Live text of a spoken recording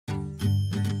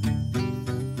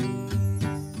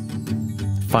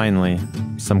Finally,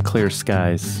 some clear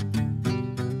skies.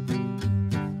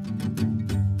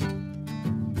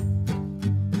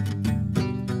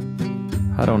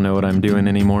 I don't know what I'm doing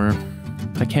anymore.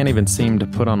 I can't even seem to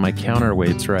put on my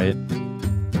counterweights right.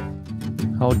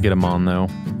 I'll get them on though.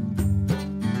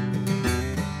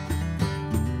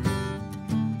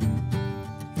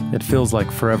 It feels like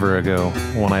forever ago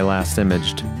when I last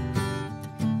imaged.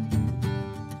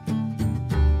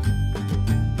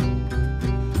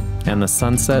 And the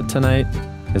sunset tonight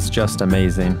is just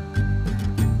amazing.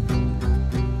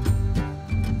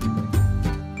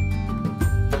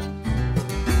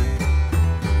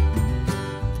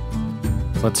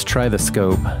 Let's try the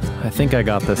scope. I think I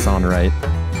got this on right.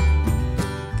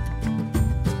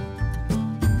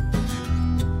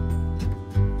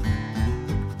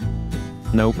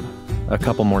 Nope. A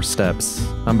couple more steps.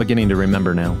 I'm beginning to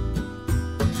remember now.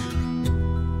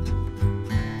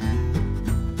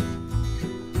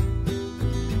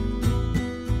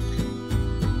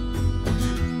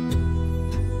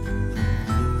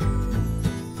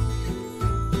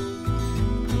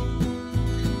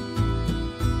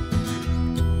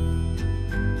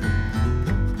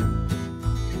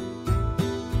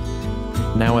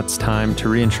 Now it's time to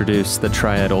reintroduce the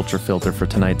Triad ultrafilter for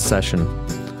tonight's session.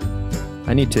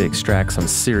 I need to extract some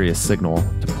serious signal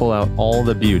to pull out all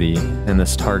the beauty in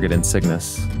this target in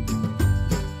Cygnus.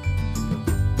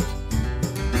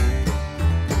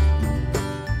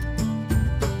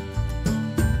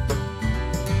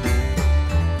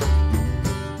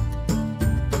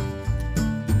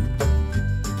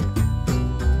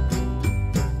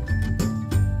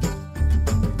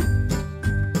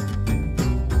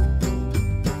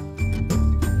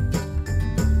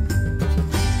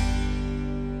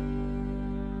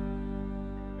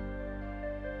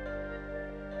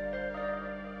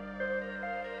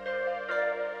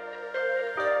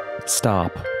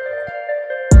 Stop.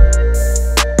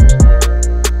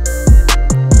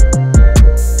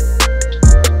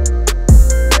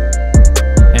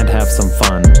 And have some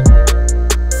fun.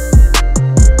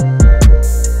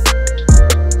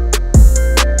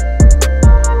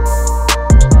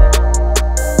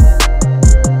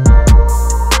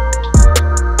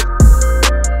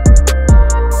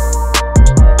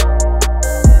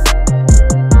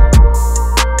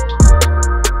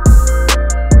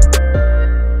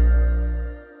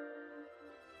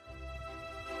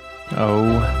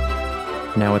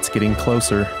 Oh, now it's getting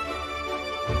closer.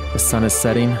 The sun is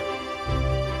setting.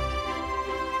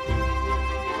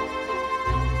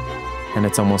 And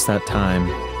it's almost that time.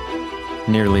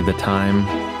 Nearly the time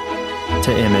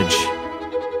to image.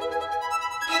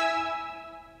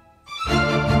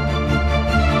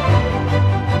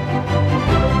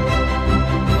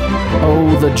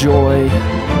 Oh, the joy.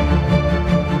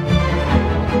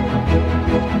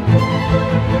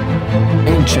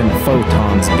 Ancient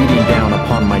photons beating down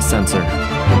upon my sensor.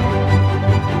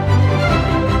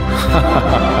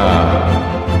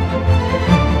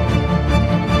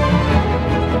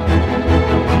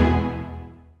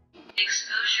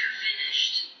 Exposure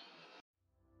finished.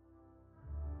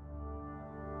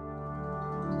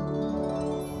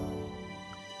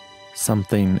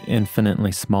 Something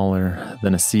infinitely smaller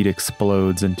than a seed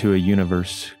explodes into a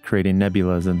universe, creating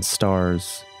nebulas and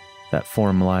stars that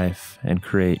form life and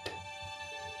create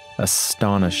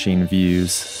astonishing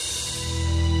views.